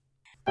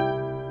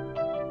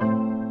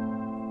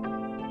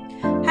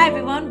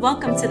everyone,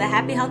 welcome to the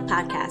Happy Health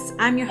Podcast.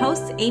 I'm your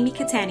host, Amy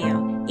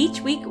Catania. Each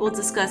week, we'll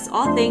discuss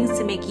all things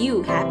to make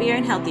you happier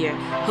and healthier.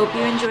 Hope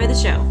you enjoy the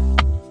show.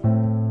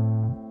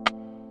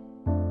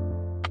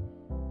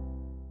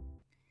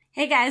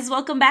 Hey guys,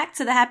 welcome back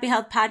to the Happy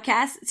Health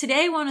Podcast.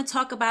 Today, I want to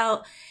talk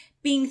about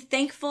being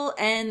thankful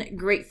and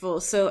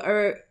grateful.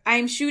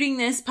 I'm shooting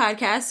this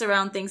podcast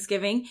around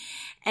Thanksgiving,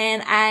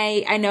 and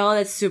I know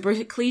that's super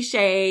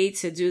cliche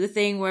to do the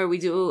thing where we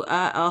do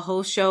a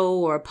whole show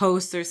or a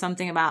post or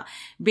something about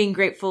being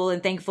grateful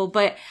and thankful,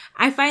 but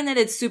I find that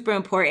it's super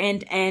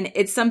important, and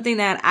it's something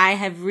that I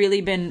have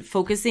really been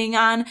focusing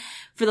on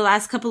for the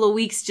last couple of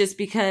weeks, just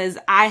because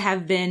I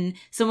have been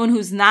someone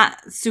who's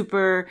not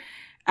super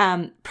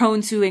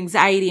prone to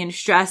anxiety and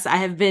stress. I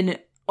have been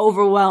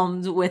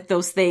overwhelmed with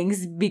those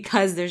things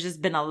because there's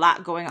just been a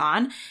lot going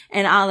on,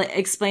 and I'll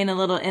explain in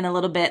a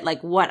little bit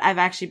like what I've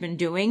actually been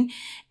doing,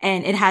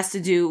 and it has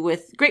to do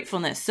with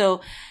gratefulness.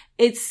 So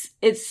it's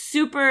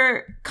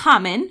super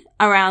common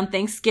around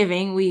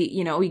Thanksgiving.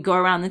 We go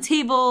around the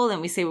table and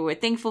we say what we're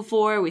thankful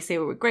for, we say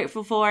what we're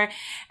grateful for,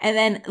 and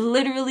then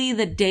literally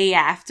the day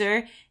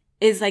after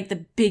is like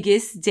the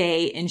biggest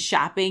day in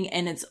shopping,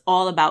 and it's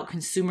all about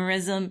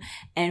consumerism,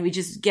 and we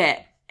just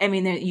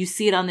you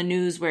see it on the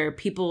news where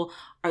people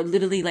are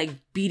literally like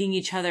beating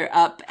each other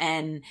up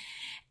and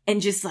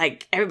just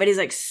like everybody's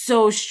like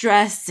so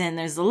stressed, and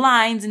there's the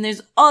lines and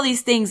there's all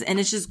these things, and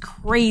it's just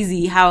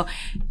crazy how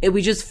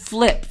we just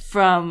flip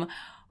from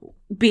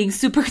being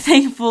super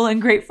thankful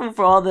and grateful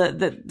for all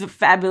the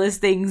fabulous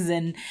things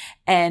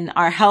and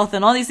our health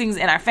and all these things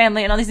and our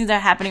family and all these things that are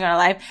happening in our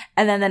life.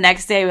 And then the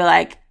next day we're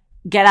like,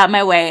 get out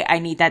my way. I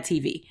need that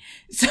TV.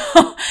 So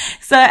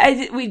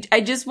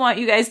I just want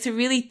you guys to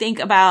really think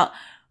about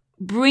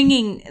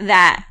bringing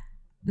that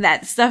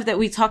stuff that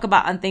we talk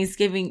about on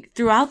Thanksgiving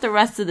throughout the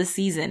rest of the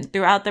season,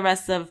 throughout the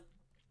rest of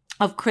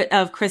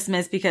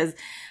Christmas, because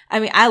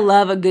I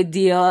love a good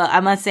deal.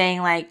 I'm not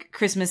saying like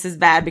Christmas is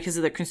bad because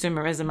of the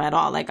consumerism at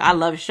all. Like, I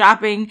love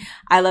shopping.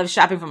 I love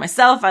shopping for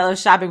myself. I love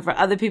shopping for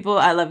other people.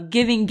 I love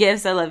giving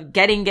gifts. I love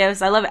getting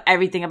gifts. I love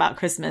everything about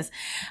Christmas.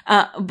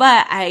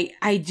 But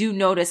I do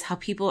notice how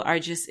people are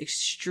just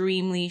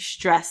extremely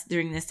stressed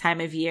during this time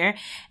of year,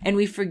 and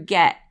we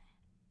forget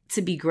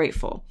to be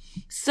grateful.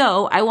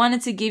 So I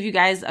wanted to give you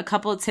guys a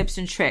couple of tips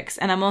and tricks,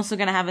 and I'm also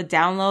going to have a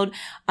download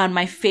on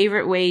my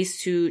favorite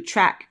ways to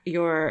track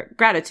your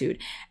gratitude.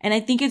 And I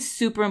think it's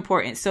super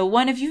important. So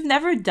one, if you've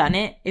never done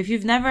it, if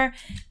you've never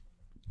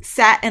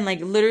sat and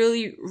like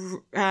literally,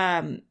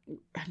 I'm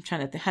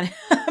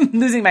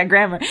losing my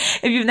grammar.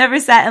 If you've never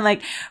sat and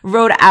like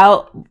wrote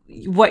out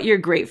what you're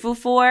grateful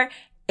for,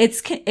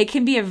 it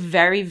can be a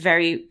very,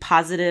 very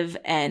positive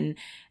and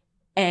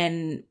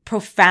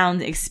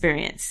profound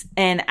experience.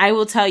 And I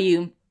will tell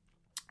you,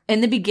 in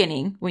the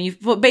beginning,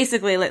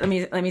 basically, let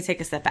me take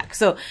a step back.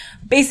 So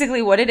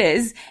basically what it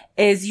is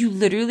you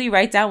literally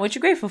write down what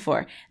you're grateful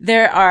for.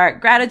 There are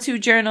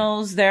gratitude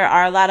journals. There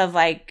are a lot of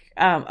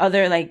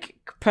other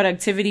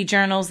productivity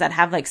journals that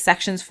have like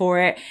sections for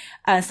it.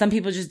 Some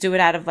people just do it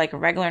out of like a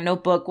regular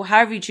notebook.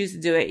 However you choose to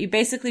do it, you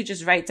basically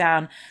just write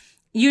down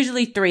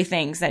usually 3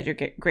 things that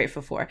you're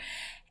grateful for.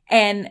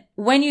 And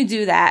when you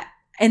do that,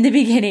 in the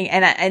beginning,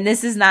 and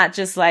this is not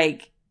just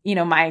like,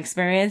 my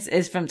experience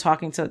is from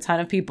talking to a ton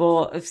of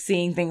people, of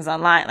seeing things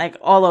online, like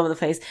all over the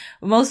place.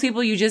 Most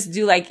people, you just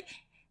do like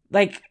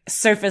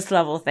surface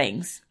level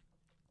things,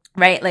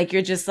 right? Like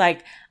you're just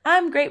like,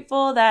 I'm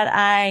grateful that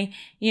I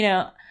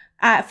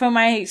for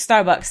my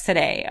Starbucks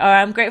today, or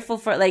I'm grateful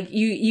for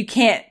you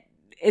can't,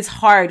 it's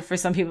hard for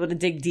some people to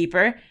dig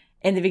deeper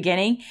in the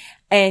beginning,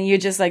 and you're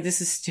just like,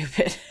 this is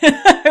stupid,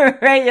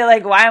 right? You're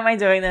like, why am I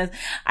doing this?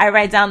 I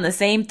write down the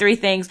same 3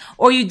 things.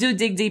 Or you do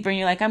dig deeper and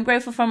you're like, I'm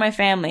grateful for my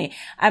family.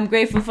 I'm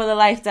grateful for the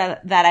life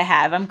that I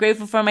have. I'm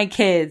grateful for my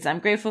kids. I'm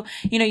grateful.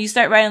 You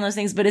start writing those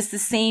things, but it's the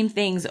same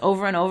things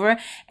over and over,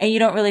 and you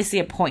don't really see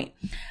a point.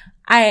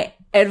 I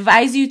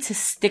advise you to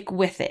stick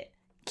with it.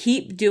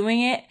 Keep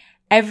doing it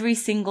every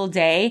single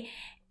day,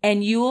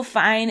 and you will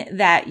find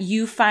that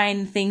you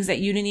find things that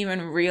you didn't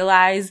even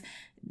realize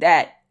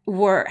that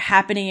were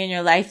happening in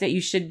your life that you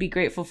should be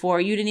grateful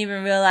for. You didn't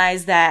even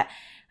realize that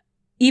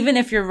even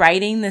if you're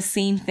writing the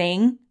same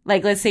thing,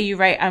 like let's say you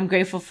write, I'm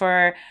grateful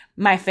for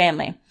my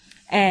family,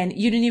 and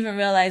you didn't even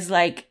realize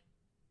like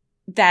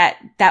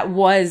that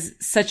was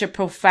such a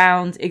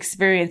profound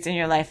experience in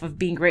your life of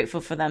being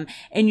grateful for them,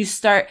 and you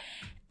start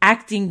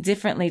acting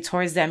differently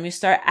towards them. You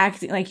start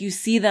acting like you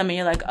see them and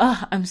you're like,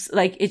 oh, I'm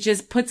like, it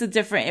just puts a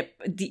different,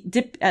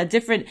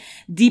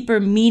 deeper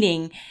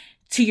meaning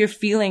to your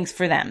feelings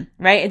for them,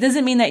 right? It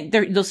doesn't mean that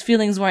those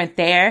feelings weren't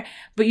there,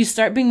 but you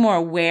start being more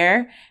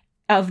aware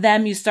of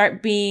them. You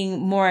start being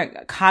more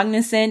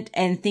cognizant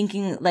and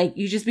thinking, like,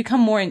 you just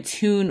become more in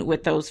tune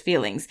with those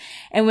feelings.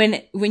 And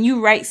when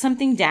you write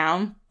something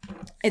down,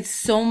 it's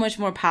so much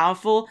more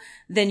powerful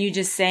than you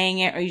just saying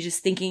it or you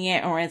just thinking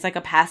it, or it's like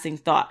a passing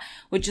thought,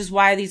 which is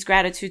why these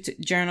gratitude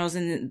journals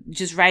and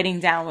just writing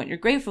down what you're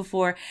grateful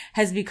for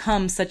has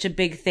become such a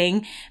big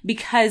thing,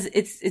 because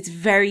it's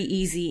very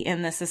easy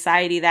in the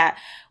society that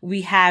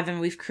we have and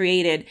we've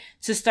created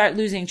to start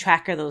losing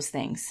track of those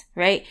things,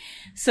 right?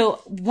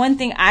 So one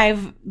thing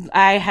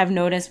I have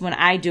noticed when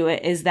I do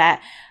it is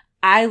that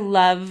I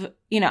love,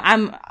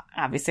 I'm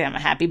a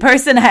happy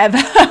person. I have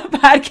a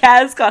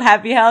podcast called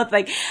Happy Health.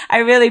 Like, I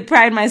really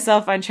pride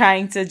myself on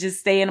trying to just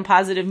stay in a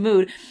positive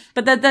mood,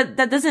 but that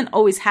doesn't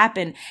always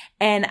happen.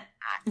 And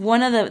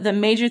one of the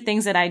major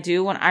things that I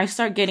do when I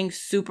start getting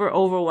super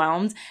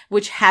overwhelmed,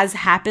 which has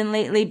happened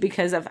lately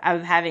because of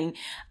having,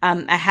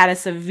 I had a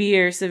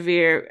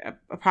severe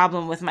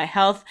problem with my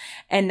health.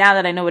 And now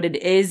that I know what it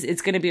is,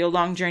 it's going to be a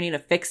long journey to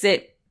fix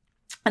it.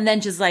 And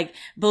then just like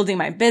building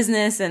my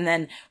business, and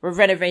then we're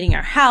renovating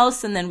our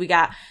house, and then we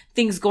got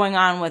things going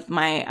on with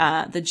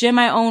my, the gym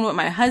I own with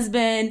my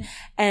husband,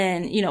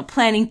 and,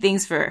 planning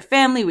things for our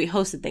family. We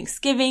hosted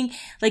Thanksgiving.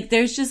 Like,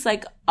 there's just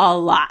like a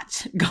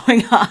lot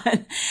going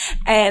on.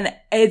 And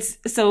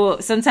so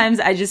sometimes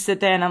I just sit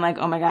there and I'm like,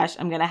 oh my gosh,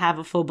 I'm going to have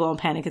a full blown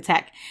panic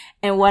attack.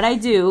 And what I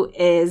do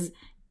is,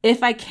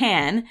 if I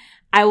can,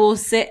 I will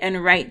sit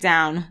and write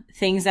down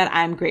things that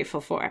I'm grateful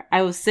for.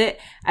 I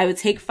would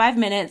take 5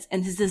 minutes,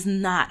 and this does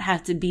not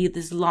have to be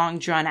this long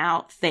drawn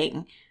out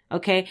thing.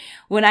 Okay.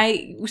 When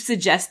I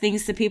suggest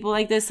things to people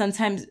like this,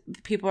 sometimes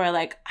people are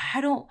like, I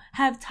don't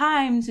have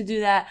time to do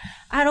that.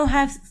 I don't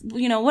have,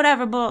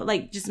 whatever, but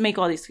like, just make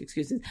all these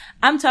excuses.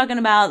 I'm talking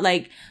about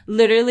like,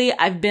 literally,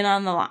 I've been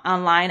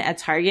online at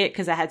Target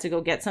because I had to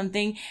go get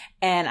something,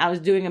 and I was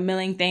doing a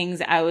million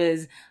things. I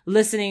was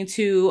listening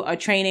to a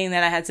training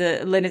that I had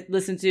to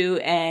listen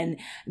to, and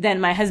then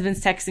my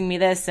husband's texting me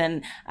this,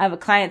 and I have a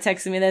client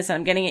texting me this, and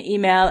I'm getting an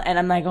email, and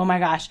I'm like, oh my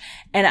gosh.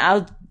 And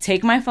I'll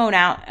take my phone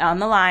out on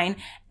the line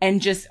and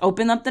just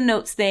open up the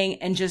notes thing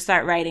and just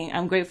start writing.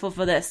 I'm grateful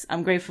for this.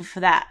 I'm grateful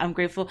for that. I'm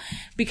grateful,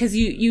 because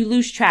you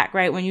lose track,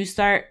 right? When you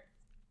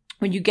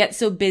get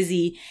so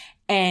busy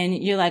and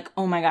you're like,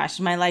 oh my gosh,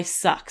 my life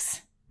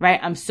sucks,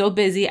 right? I'm so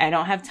busy. I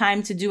don't have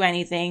time to do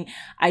anything.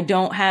 I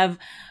don't have,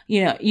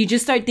 you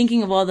just start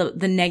thinking of all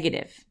the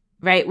negative,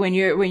 right? When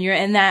you're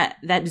in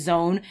that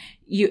zone,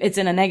 it's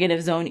in a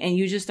negative zone, and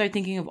you just start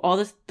thinking of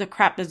all the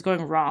crap that's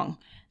going wrong,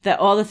 that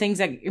all the things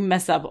that you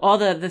mess up, all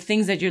the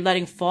things that you're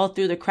letting fall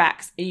through the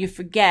cracks, and you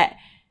forget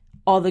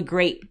all the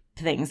great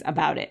things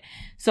about it.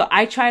 So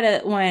I try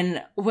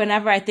to,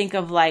 whenever I think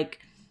of like,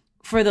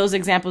 for those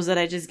examples that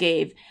I just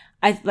gave,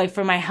 I like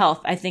for my health,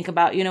 I think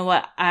about,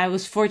 I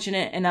was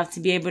fortunate enough to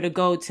be able to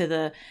go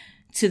to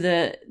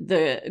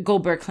the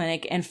Goldberg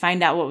Clinic and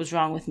find out what was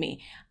wrong with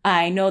me.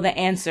 I know the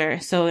answer.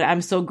 So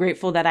I'm so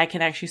grateful that I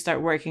can actually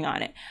start working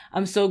on it.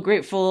 I'm so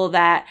grateful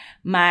that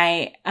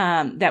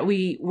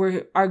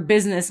our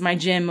business, my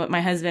gym with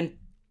my husband,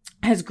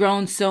 has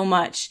grown so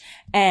much,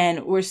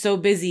 and we're so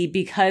busy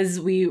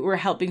because we were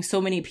helping so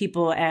many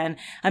people, and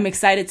I'm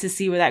excited to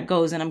see where that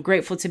goes. And I'm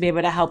grateful to be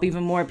able to help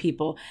even more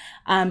people.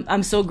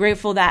 I'm so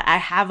grateful that I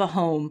have a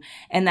home,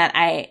 and that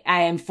I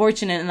am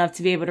fortunate enough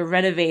to be able to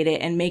renovate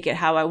it and make it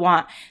how I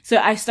want. So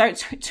I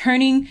start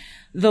turning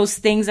those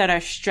things that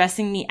are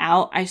stressing me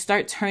out, I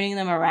start turning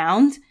them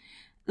around.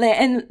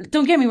 And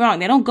don't get me wrong,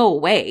 they don't go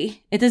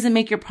away. It doesn't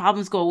make your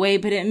problems go away,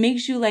 but it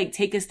makes you like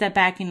take a step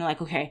back and you're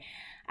like, okay,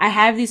 I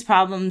have these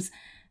problems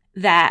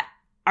that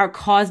are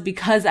caused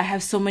because I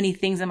have so many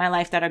things in my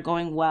life that are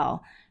going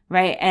well,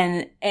 right?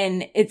 And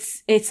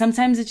it's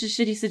sometimes it's a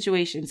shitty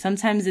situation.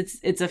 Sometimes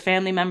it's a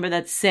family member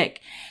that's sick.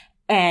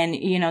 And,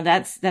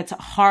 that's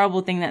a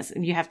horrible thing that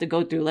you have to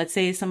go through. Let's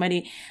say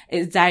somebody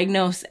is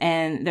diagnosed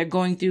and they're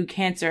going through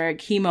cancer or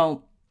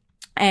chemo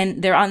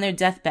and they're on their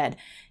deathbed.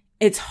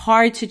 It's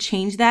hard to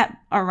change that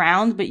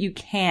around, but you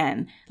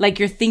can. Like,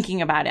 you're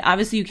thinking about it.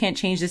 Obviously, you can't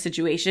change the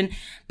situation,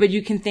 but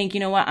you can think,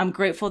 I'm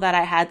grateful that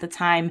I had the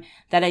time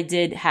that I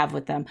did have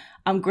with them.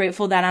 I'm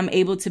grateful that I'm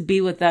able to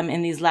be with them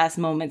in these last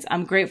moments.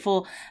 I'm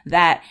grateful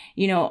that,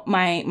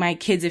 my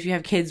kids, if you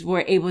have kids,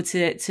 were able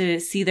to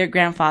see their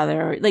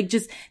grandfather, or like,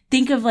 just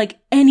think of like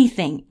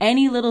anything,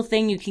 any little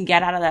thing you can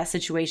get out of that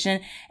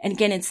situation. And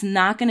again, it's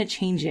not going to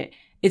change it.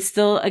 It's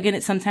still, again,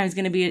 it's sometimes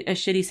going to be a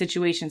shitty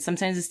situation.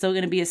 Sometimes it's still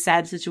going to be a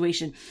sad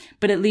situation,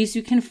 but at least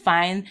you can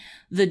find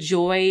the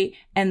joy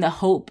and the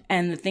hope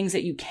and the things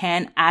that you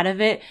can out of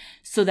it,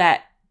 so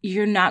that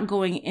you're not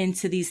going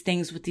into these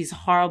things with these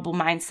horrible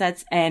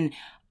mindsets, and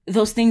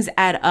those things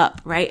add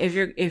up, right?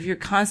 If you're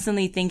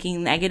constantly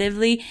thinking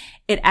negatively,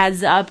 it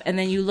adds up. And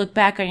then you look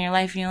back on your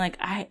life and you're like,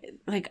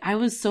 I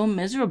was so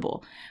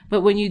miserable.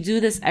 But when you do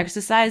this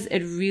exercise,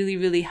 it really,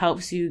 really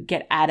helps you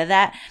get out of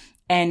that.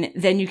 And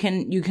then you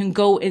can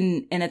go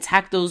and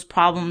attack those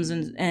problems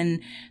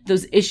and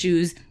those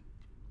issues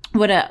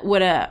with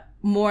a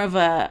more of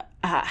a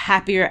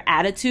happier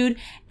attitude,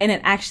 and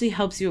it actually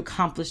helps you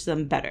accomplish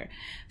them better.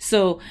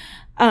 So,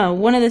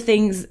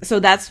 so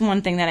that's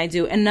one thing that I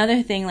do.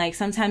 Another thing, like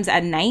sometimes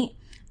at night,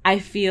 I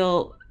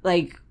feel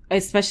like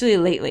especially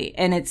lately.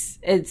 And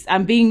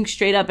I'm being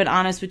straight up and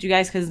honest with you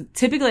guys, because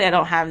typically I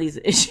don't have these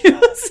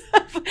issues,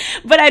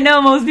 but I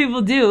know most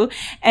people do.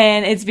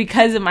 And it's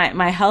because of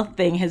my health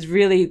thing has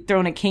really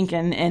thrown a kink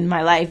in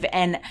my life.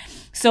 And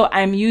so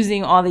I'm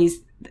using all these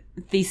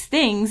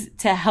things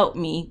to help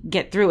me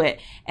get through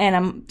it. And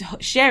I'm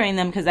sharing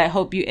them because I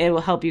hope it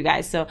will help you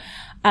guys. So,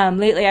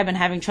 lately I've been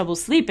having trouble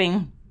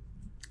sleeping,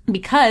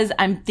 because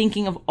I'm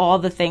thinking of all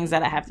the things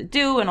that I have to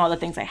do and all the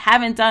things I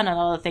haven't done and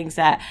all the things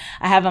that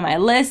I have on my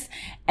list.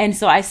 And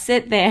so I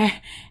sit there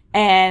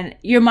and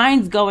your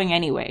mind's going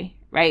anyway,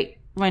 right?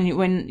 When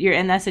you're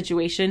in that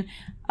situation,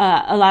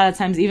 a lot of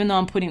times, even though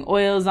I'm putting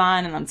oils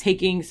on and I'm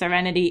taking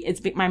Serenity,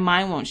 my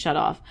mind won't shut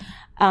off.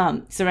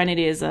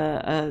 Serenity is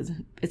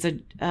it's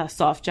a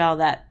soft gel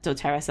that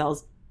doTERRA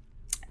sells.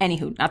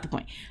 Anywho, not the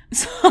point.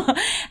 So,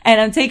 and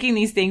I'm taking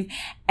these things,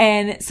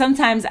 and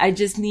sometimes I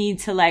just need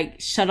to like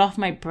shut off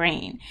my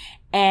brain.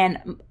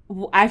 And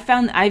I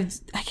found I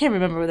can't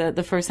remember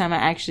the first time I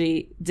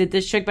actually did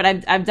this trick, but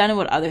I've done it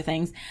with other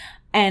things.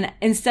 And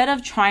instead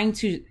of trying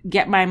to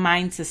get my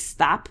mind to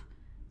stop,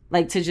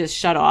 like to just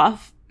shut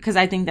off, because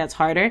I think that's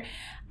harder,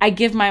 I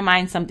give my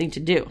mind something to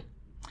do.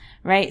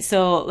 Right?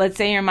 So let's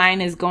say your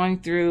mind is going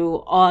through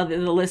all the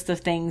list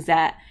of things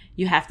that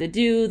you have to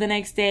do the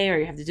next day, or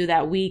you have to do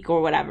that week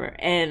or whatever.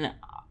 And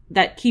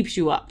that keeps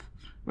you up,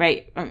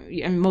 right?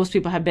 And most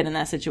people have been in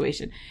that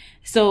situation.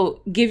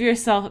 So give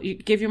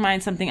your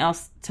mind something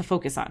else to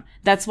focus on.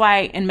 That's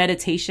why in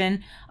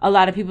meditation, a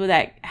lot of people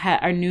that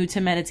are new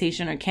to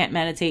meditation or can't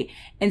meditate,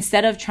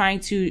 instead of trying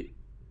to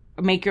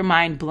make your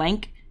mind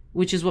blank,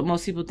 which is what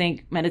most people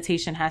think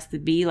meditation has to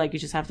be, like you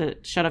just have to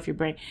shut off your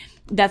brain.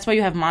 That's why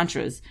you have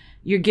mantras.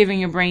 You're giving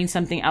your brain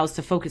something else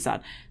to focus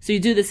on. So you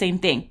do the same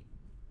thing.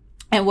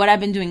 And what I've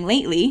been doing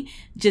lately,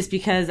 just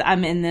because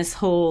I'm in this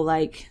whole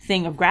like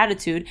thing of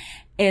gratitude,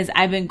 is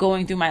I've been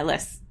going through my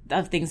list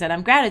of things that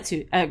I'm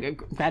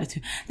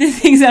the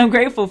things that I'm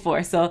grateful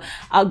for. So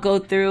I'll go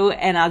through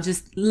and I'll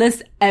just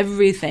list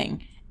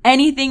everything,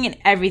 anything and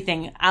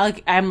everything.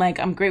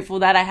 I'm grateful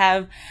that I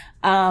have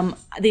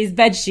these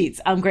bed sheets.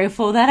 I'm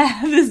grateful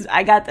that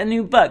I got the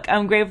new book.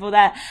 I'm grateful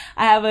that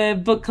I have a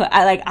book club.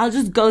 I'll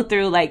just go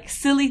through like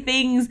silly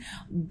things,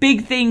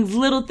 big things,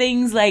 little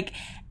things, like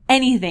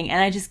anything.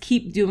 And I just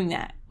keep doing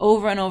that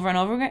over and over and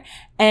over again.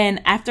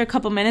 And after a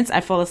couple minutes, I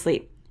fall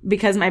asleep,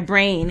 because my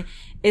brain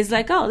is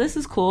like, oh, this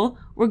is cool.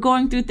 We're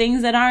going through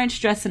things that aren't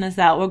stressing us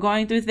out. We're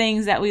going through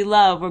things that we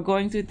love. We're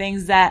going through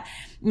things that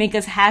make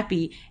us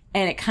happy.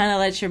 And it kind of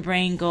lets your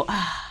brain go,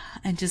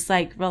 and just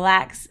like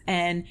relax,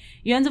 and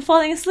you end up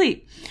falling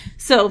asleep.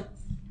 So,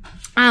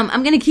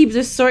 I'm going to keep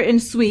this short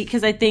and sweet,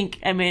 because I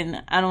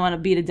don't want to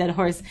beat a dead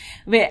horse,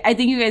 but I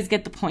think you guys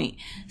get the point.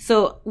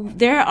 So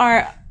there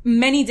are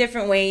many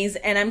different ways,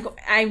 and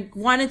I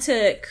wanted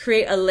to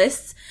create a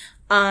list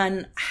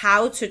on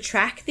how to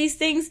track these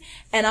things,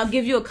 and I'll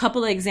give you a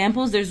couple of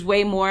examples. There's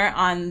way more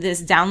on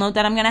this download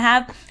that I'm going to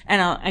have,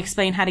 and I'll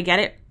explain how to get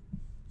it.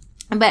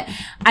 But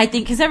I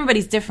think, because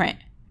everybody's different,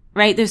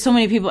 right? There's so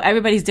many people,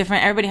 everybody's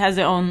different. Everybody has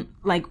their own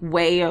like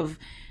way of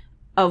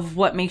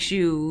what makes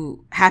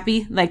you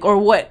happy, like, or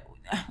what,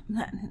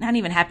 not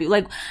even happy,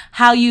 like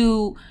how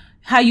you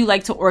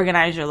like to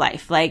organize your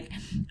life. Like,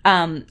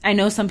 I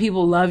know some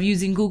people love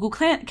using Google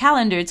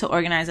Calendar to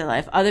organize their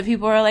life. Other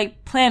people are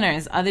like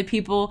planners. Other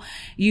people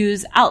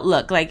use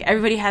Outlook. Like,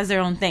 everybody has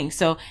their own thing.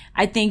 So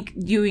I think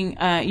using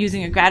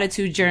a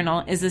gratitude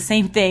journal is the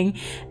same thing.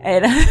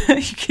 And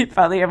you could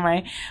probably hear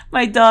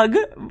my dog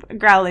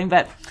growling,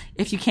 but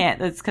if you can't,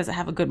 that's because I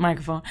have a good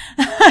microphone.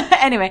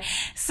 Anyway,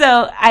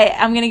 so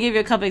I'm going to give you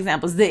a couple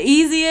examples. The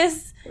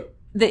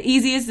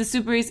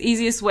super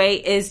easiest way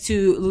is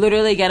to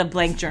literally get a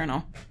blank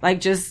journal. Like,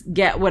 just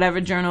get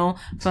whatever journal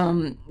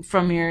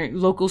from your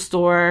local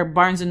store.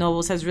 Barnes and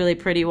Noble has really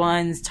pretty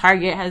ones.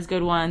 Target has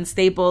good ones.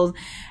 Staples.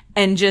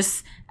 And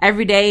just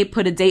every day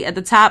put a date at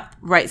the top.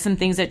 Write some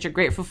things that you're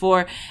grateful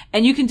for.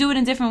 And you can do it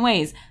in different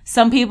ways.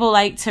 Some people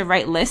like to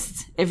write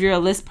lists. If you're a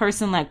list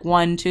person, like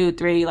 1, 2,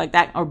 3, like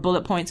that, or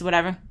bullet points or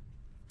whatever.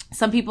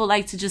 Some people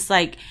like to just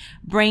like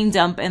brain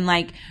dump and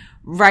like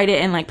write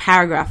it in like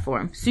paragraph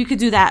form. So you could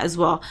do that as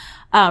well.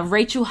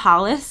 Rachel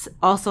Hollis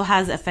also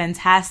has a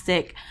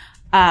fantastic,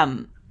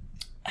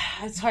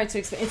 it's hard to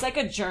explain. It's like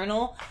a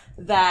journal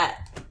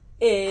that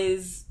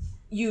is,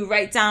 you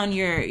write down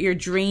your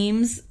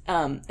dreams,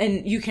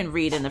 and you can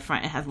read in the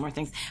front. It has more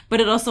things, but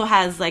it also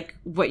has like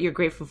what you're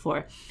grateful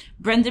for.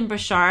 Brendan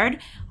Burchard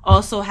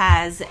also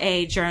has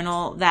a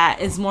journal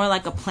that is more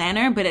like a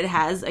planner, but it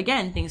has,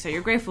 again, things that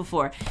you're grateful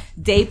for.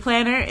 Day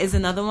Planner is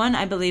another one.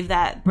 I believe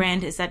that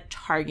brand is at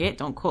Target.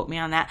 Don't quote me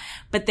on that,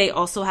 but they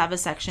also have a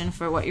section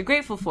for what you're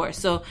grateful for.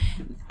 So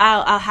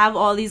I'll have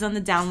all these on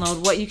the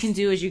download. What you can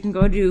do is you can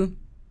go to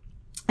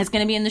It's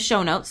going to be in the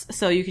show notes.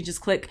 So you can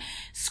just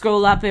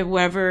scroll up at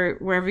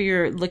wherever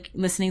you're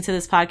listening to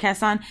this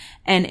podcast on,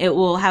 and it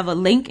will have a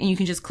link, and you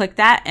can just click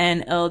that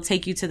and it'll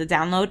take you to the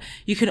download.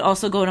 You can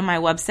also go to my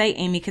website,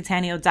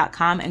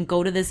 amycatanio.com, and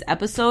go to this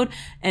episode,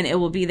 and it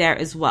will be there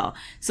as well.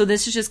 So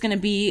this is just going to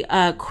be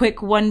a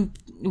quick one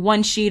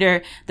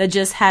sheeter that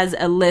just has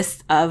a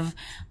list of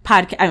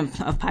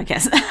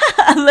podcasts,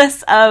 a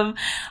list of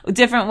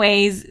different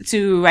ways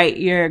to write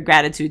your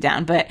gratitude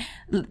down. But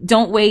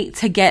don't wait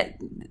to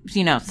get,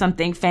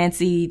 something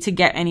fancy to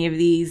get any of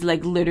these.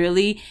 Like,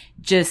 literally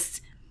just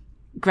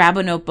grab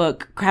a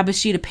notebook, grab a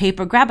sheet of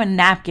paper, grab a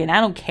napkin. I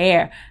don't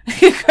care.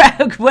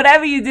 Grab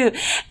whatever you do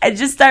and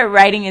just start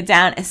writing it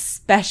down,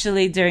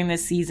 especially during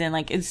this season.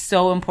 Like, it's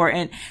so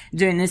important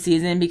during this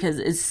season because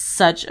it's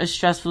such a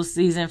stressful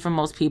season for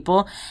most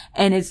people.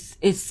 And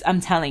I'm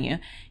telling you,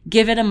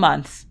 give it a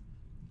month.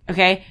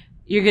 Okay.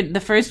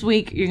 The first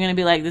week, you're going to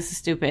be like, this is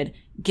stupid.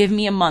 Give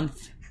me a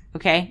month.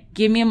 Okay.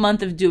 Give me a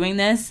month of doing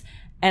this,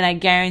 and I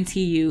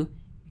guarantee you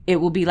it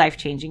will be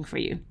life-changing for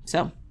you.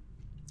 So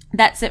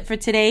that's it for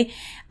today.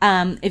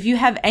 If you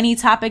have any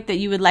topic that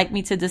you would like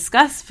me to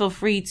discuss, feel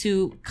free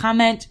to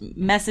comment,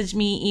 message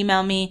me,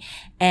 email me,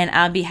 and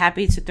I'll be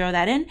happy to throw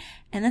that in.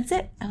 And that's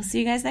it. I'll see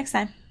you guys next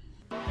time.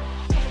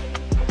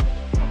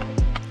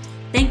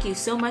 Thank you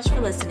so much for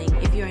listening.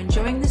 If you're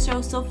enjoying the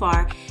show so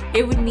far,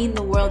 it would mean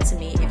the world to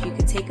me if you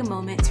could take a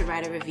moment to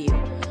write a review.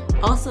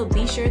 Also,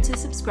 be sure to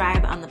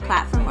subscribe on the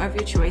platform of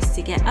your choice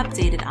to get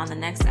updated on the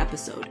next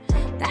episode.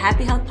 The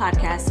Happy Health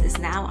Podcast is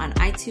now on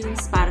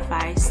iTunes,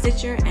 Spotify,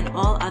 Stitcher, and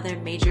all other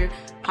major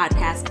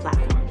podcast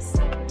platforms.